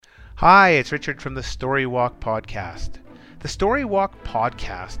Hi, it's Richard from the Story Walk Podcast. The Story Walk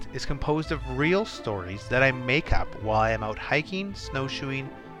Podcast is composed of real stories that I make up while I am out hiking, snowshoeing,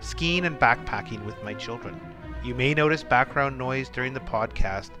 skiing, and backpacking with my children. You may notice background noise during the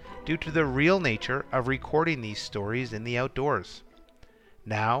podcast due to the real nature of recording these stories in the outdoors.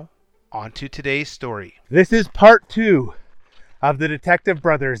 Now, on to today's story. This is part 2 of the Detective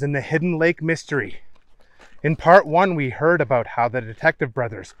Brothers and the Hidden Lake Mystery. In part 1, we heard about how the Detective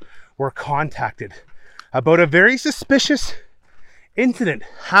Brothers were contacted about a very suspicious incident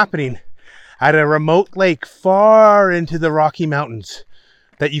happening at a remote lake far into the Rocky Mountains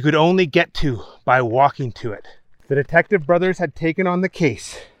that you could only get to by walking to it. The Detective Brothers had taken on the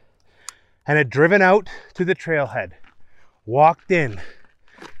case and had driven out to the trailhead, walked in,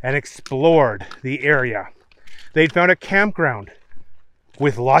 and explored the area. They'd found a campground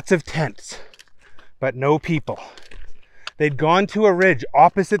with lots of tents, but no people. They'd gone to a ridge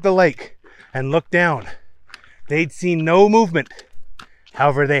opposite the lake and looked down. They'd seen no movement.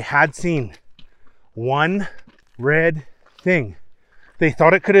 However, they had seen one red thing. They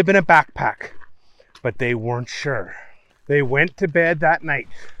thought it could have been a backpack, but they weren't sure. They went to bed that night,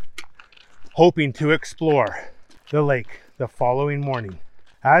 hoping to explore the lake the following morning.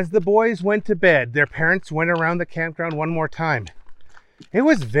 As the boys went to bed, their parents went around the campground one more time. It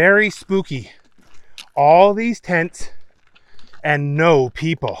was very spooky. All these tents and no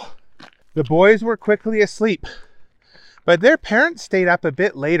people. The boys were quickly asleep, but their parents stayed up a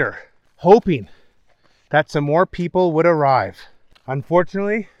bit later, hoping that some more people would arrive.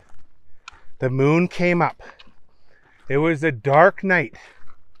 Unfortunately, the moon came up. It was a dark night,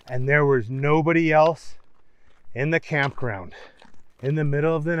 and there was nobody else in the campground. In the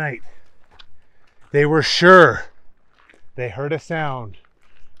middle of the night, they were sure they heard a sound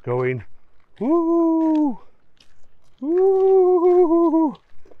going, "Woo! Woo!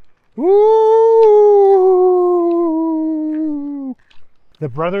 Woo!" The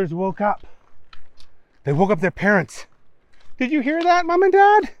brothers woke up. They woke up their parents. "Did you hear that, Mom and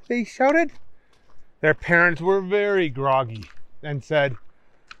Dad?" they shouted. Their parents were very groggy and said,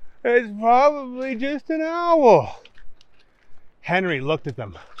 "It's probably just an owl." Henry looked at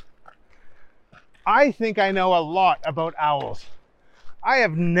them. "I think I know a lot about owls. I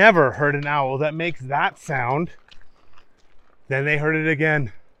have never heard an owl that makes that sound." Then they heard it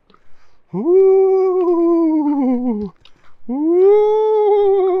again. "Ooh, ooh."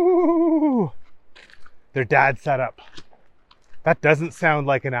 Their dad sat up. "That doesn't sound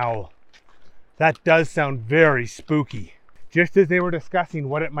like an owl. That does sound very spooky." Just as they were discussing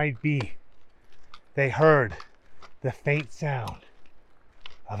what it might be, they heard the faint sound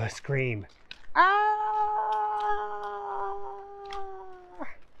of a scream. Ah!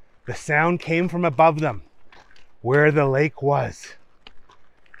 The sound came from above them, where the lake was.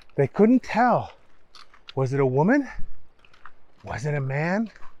 They couldn't tell. Was it a woman? Was it a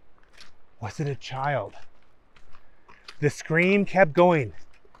man? Was it a child? The scream kept going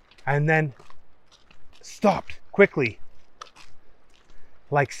and then stopped quickly,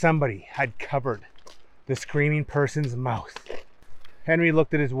 like somebody had covered the screaming person's mouth. Henry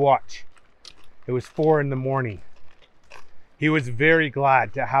looked at his watch. It was 4 a.m. He was very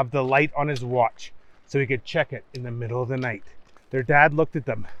glad to have the light on his watch so he could check it in the middle of the night. Their dad looked at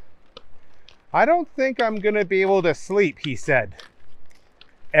them. "I don't think I'm going to be able to sleep," he said.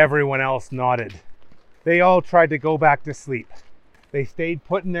 Everyone else nodded. They all tried to go back to sleep. They stayed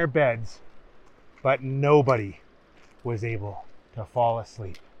put in their beds, but nobody was able to fall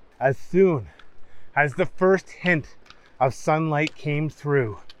asleep. As soon as the first hint of sunlight came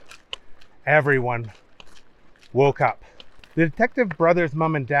through, everyone woke up. The Detective Brothers'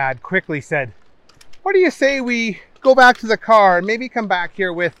 mom and dad quickly said, "What do you say we go back to the car and maybe come back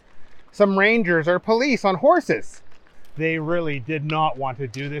here with some rangers or police on horses?" They really did not want to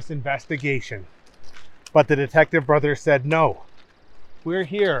do this investigation. But the Detective Brothers said, "No, we're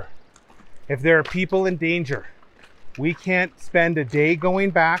here. If there are people in danger, we can't spend a day going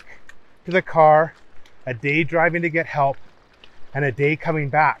back to the car, a day driving to get help, and a day coming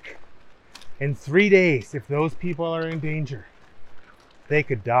back. In 3 days, if those people are in danger, they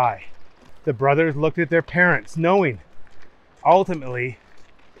could die." The brothers looked at their parents, knowing ultimately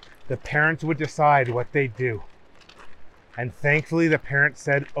the parents would decide what they'd do. And thankfully the parents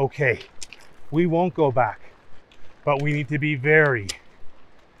said, "Okay, we won't go back, but we need to be very,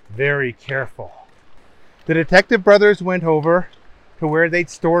 very careful." The Detective Brothers went over to where they'd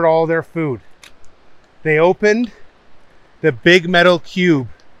stored all their food. They opened the big metal cube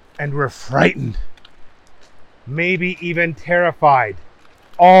and were frightened, maybe even terrified.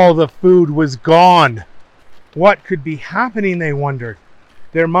 All the food was gone. What could be happening, they wondered.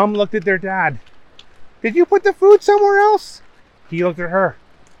 Their mom looked at their dad. Did you put the food somewhere else? He looked at her.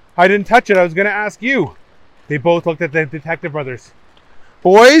 I didn't touch it. I was going to ask you. They both looked at the detective brothers.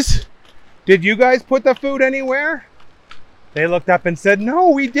 Boys, did you guys put the food anywhere? They looked up and said, no,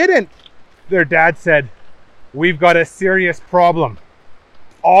 we didn't. Their dad said, we've got a serious problem.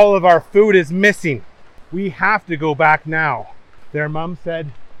 All of our food is missing. We have to go back now. Their mom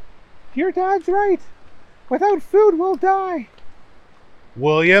said, your dad's right. Without food, we'll die.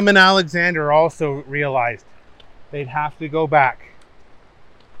 William and Alexander also realized they'd have to go back.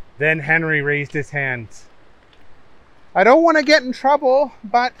 Then Henry raised his hands. I don't want to get in trouble,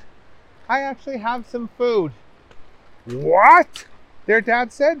 but I actually have some food. What? Their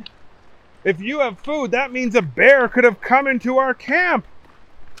dad said. If you have food, that means a bear could have come into our camp.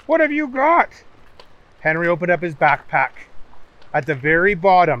 What have you got? Henry opened up his backpack. At the very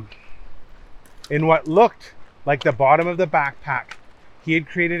bottom, in what looked like the bottom of the backpack, he had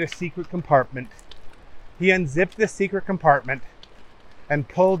created a secret compartment. He unzipped the secret compartment and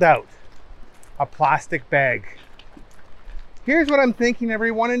pulled out a plastic bag. Here's what I'm thinking,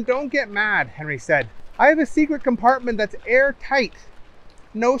 everyone, and don't get mad, Henry said. I have a secret compartment that's airtight.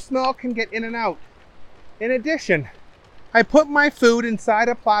 No smell can get in and out. In addition, I put my food inside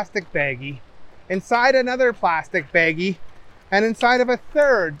a plastic baggie, inside another plastic baggie, and inside of a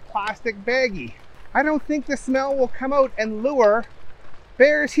third plastic baggie. I don't think the smell will come out and lure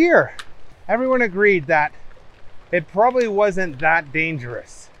bears here. Everyone agreed that it probably wasn't that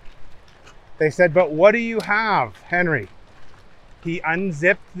dangerous. They said, but what do you have, Henry? He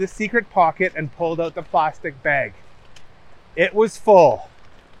unzipped the secret pocket and pulled out the plastic bag. It was full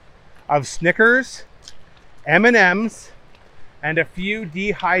of Snickers, M&Ms, and a few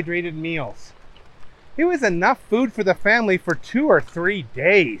dehydrated meals. It was enough food for the family for 2 or 3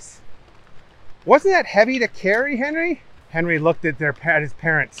 days. Wasn't that heavy to carry, Henry? Henry looked at his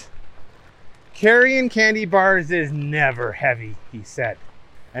parents. Carrying candy bars is never heavy, he said.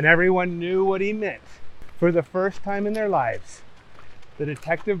 And everyone knew what he meant. For the first time in their lives, the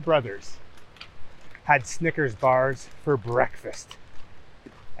detective brothers had Snickers bars for breakfast.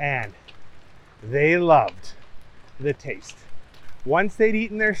 And they loved the taste. Once they'd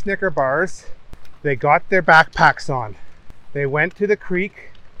eaten their Snicker bars, they got their backpacks on. They went to the creek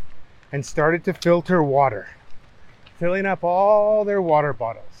and started to filter water, filling up all their water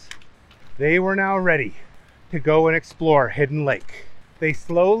bottles. They were now ready to go and explore Hidden Lake. They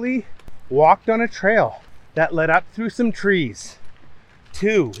slowly walked on a trail that led up through some trees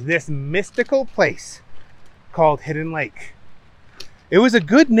to this mystical place called Hidden Lake. It was a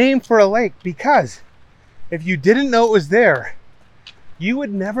good name for a lake because if you didn't know it was there, you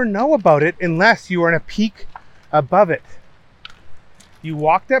would never know about it unless you were on a peak above it. You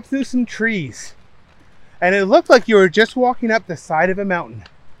walked up through some trees and it looked like you were just walking up the side of a mountain.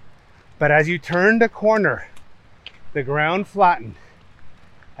 But as you turned a corner, the ground flattened,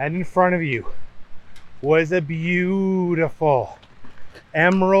 and in front of you was a beautiful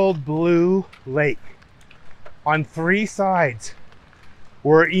emerald blue lake. On 3 sides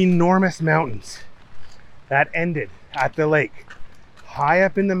were enormous mountains that ended at the lake. High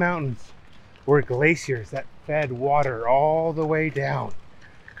up in the mountains were glaciers that fed water all the way down,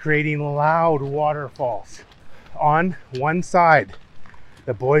 creating loud waterfalls. On one side,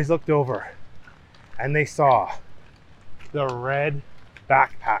 the boys looked over and they saw the red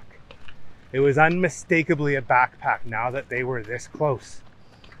backpack. It was unmistakably a backpack now that they were this close.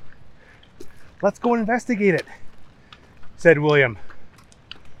 Let's go and investigate it, said William.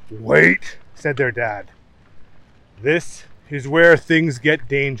 Wait, said their dad. This is where things get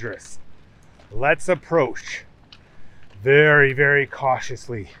dangerous. Let's approach very, very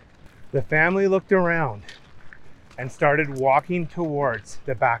cautiously. The family looked around and started walking towards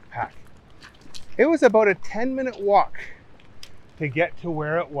the backpack. It was about a 10-minute walk to get to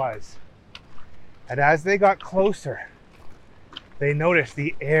where it was. And as they got closer, they noticed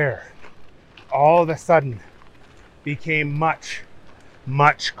the air all of a sudden became much,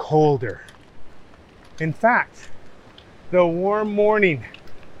 much colder. In fact, the warm morning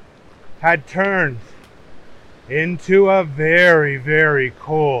had turned into a very, very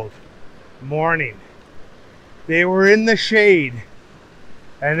cold morning. They were in the shade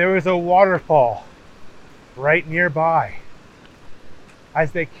and there was a waterfall right nearby.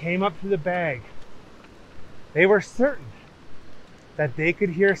 As they came up to the bag, they were certain that they could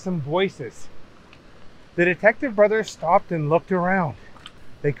hear some voices. The detective brothers stopped and looked around.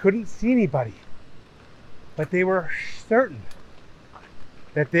 They couldn't see anybody, but they were certain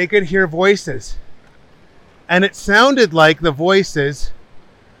that they could hear voices. And it sounded like the voices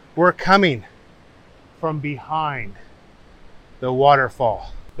were coming from behind the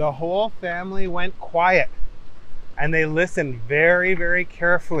waterfall. The whole family went quiet and they listened very, very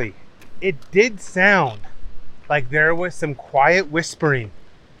carefully. It did sound like there was some quiet whispering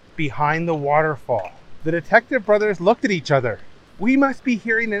behind the waterfall. The detective brothers looked at each other. We must be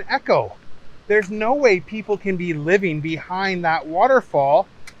hearing an echo. There's no way people can be living behind that waterfall.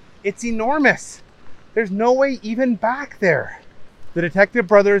 It's enormous. There's no way even back there. The detective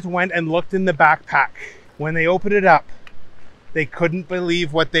brothers went and looked in the backpack. When they opened it up, they couldn't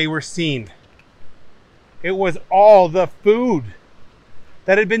believe what they were seeing. It was all the food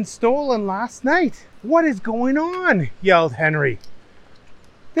that had been stolen last night. What is going on? Yelled Henry.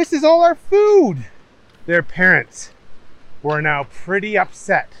 This is all our food. Their parents were now pretty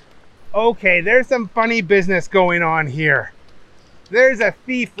upset. Okay, there's some funny business going on here. There's a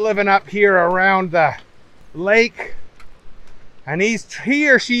thief living up here around the lake, and he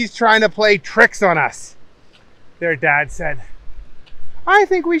or she's trying to play tricks on us. Their dad said, I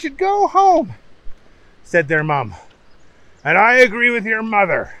think we should go home, said their mom. And I agree with your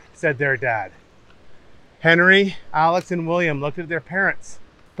mother, said their dad. Henry, Alex, and William looked at their parents.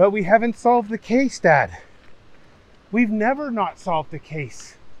 But we haven't solved the case, Dad. We've never not solved the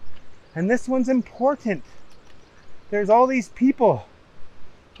case. And this one's important. There's all these people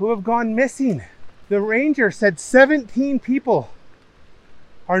who have gone missing. The ranger said 17 people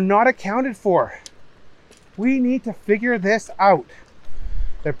are not accounted for. We need to figure this out.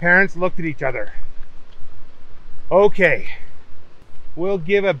 Their parents looked at each other. Okay, we'll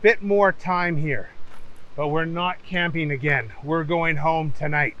give a bit more time here, but we're not camping again. We're going home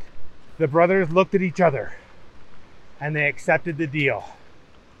tonight. The brothers looked at each other and they accepted the deal.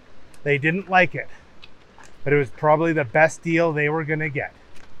 They didn't like it, but it was probably the best deal they were gonna get.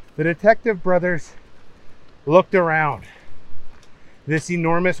 The detective brothers looked around this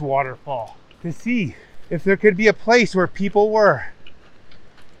enormous waterfall to see if there could be a place where people were.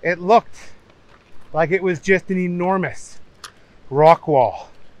 It looked like it was just an enormous rock wall.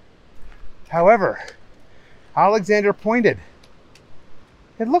 However, Alexander pointed.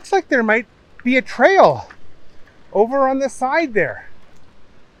 It looks like there might be a trail over on the side there.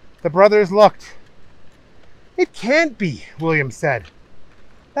 The brothers looked. It can't be, William said.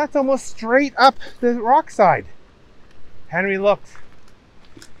 That's almost straight up the rock side. Henry looked.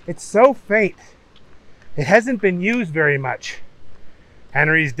 It's so faint. It hasn't been used very much.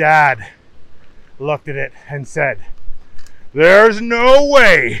 Henry's dad looked at it and said, There's no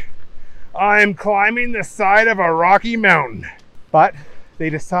way I'm climbing the side of a rocky mountain. But they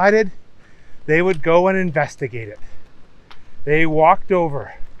decided they would go and investigate it. They walked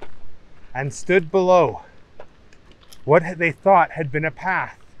over and stood below what they thought had been a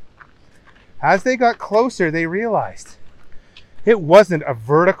path. As they got closer, they realized it wasn't a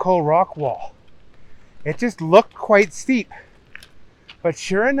vertical rock wall. It just looked quite steep. But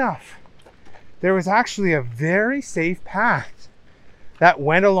sure enough, there was actually a very safe path that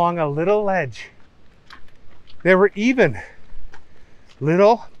went along a little ledge. There were even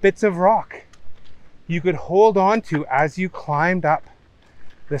little bits of rock you could hold on to as you climbed up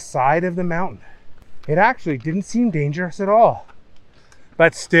the side of the mountain. It actually didn't seem dangerous at all.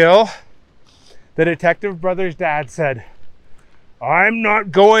 But still, the detective brother's dad said, I'm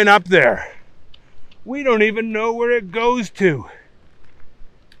not going up there. We don't even know where it goes to.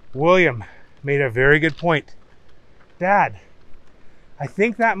 William made a very good point. Dad, I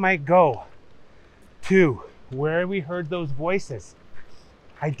think that might go to where we heard those voices.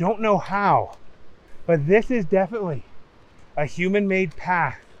 I don't know how, but this is definitely a human-made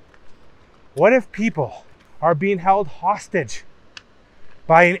path. What if people are being held hostage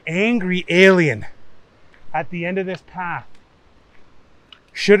by an angry alien at the end of this path?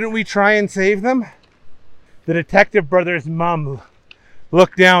 Shouldn't we try and save them? The detective brother's mom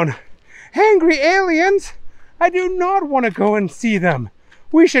looked down. Angry aliens? I do not want to go and see them.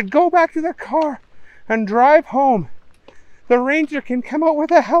 We should go back to the car and drive home. The ranger can come out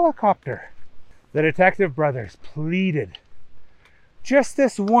with a helicopter. The detective brothers pleaded. Just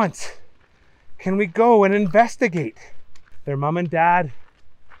this once, can we go and investigate? Their mom and dad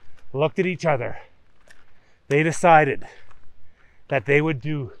looked at each other. They decided that they would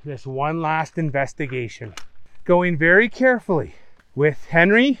do this one last investigation, going very carefully with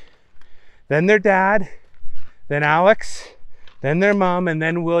Henry, then their dad, then Alex, then their mom, and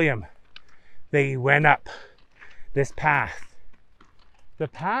then William. They went up this path. The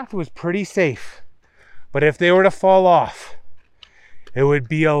path was pretty safe, but if they were to fall off, it would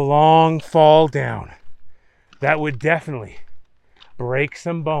be a long fall down that would definitely break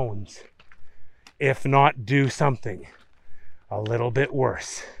some bones, if not do something a little bit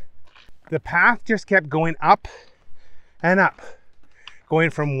worse. The path just kept going up and up, going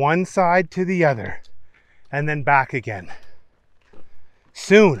from one side to the other, and then back again.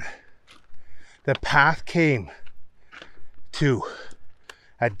 Soon, the path came to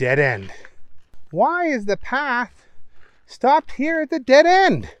a dead end. Why is the path stopped here at the dead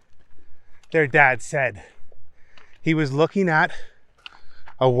end? Their dad said. He was looking at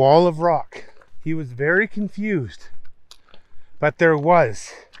a wall of rock. He was very confused, but there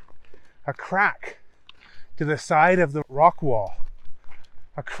was a crack to the side of the rock wall.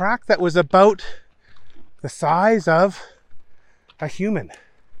 A crack that was about the size of a human.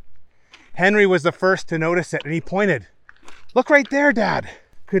 Henry was the first to notice it, and he pointed. Look right there, Dad.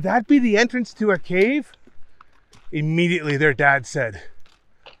 Could that be the entrance to a cave? Immediately their dad said,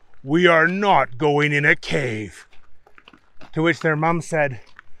 we are not going in a cave. To which their mom said,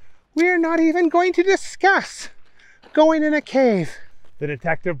 we are not even going to discuss going in a cave. The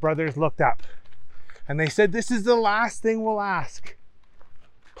detective brothers looked up and they said, this is the last thing we'll ask.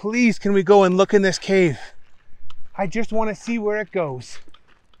 Please, can we go and look in this cave? I just want to see where it goes.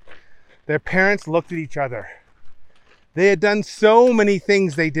 Their parents looked at each other. They had done so many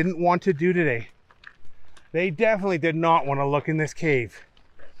things they didn't want to do today. They definitely did not want to look in this cave.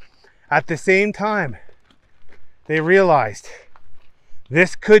 At the same time, they realized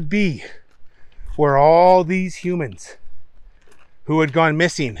this could be where all these humans who had gone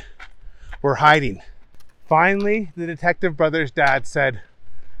missing were hiding. Finally, the detective brother's dad said,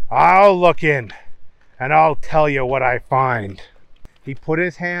 I'll look in and I'll tell you what I find. He put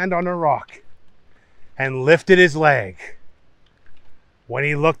his hand on a rock and lifted his leg. When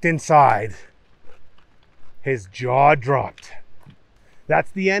he looked inside, his jaw dropped.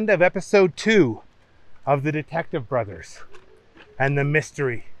 That's the end of episode 2 of The Detective Brothers and the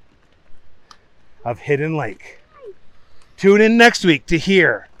mystery of Hidden Lake. Tune in next week to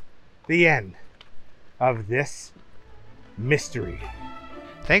hear the end of this mystery.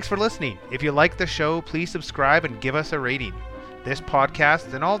 Thanks for listening. If you like the show, please subscribe and give us a rating. This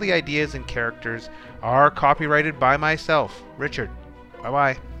podcast and all the ideas and characters are copyrighted by myself, Richard.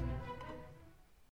 Bye-bye.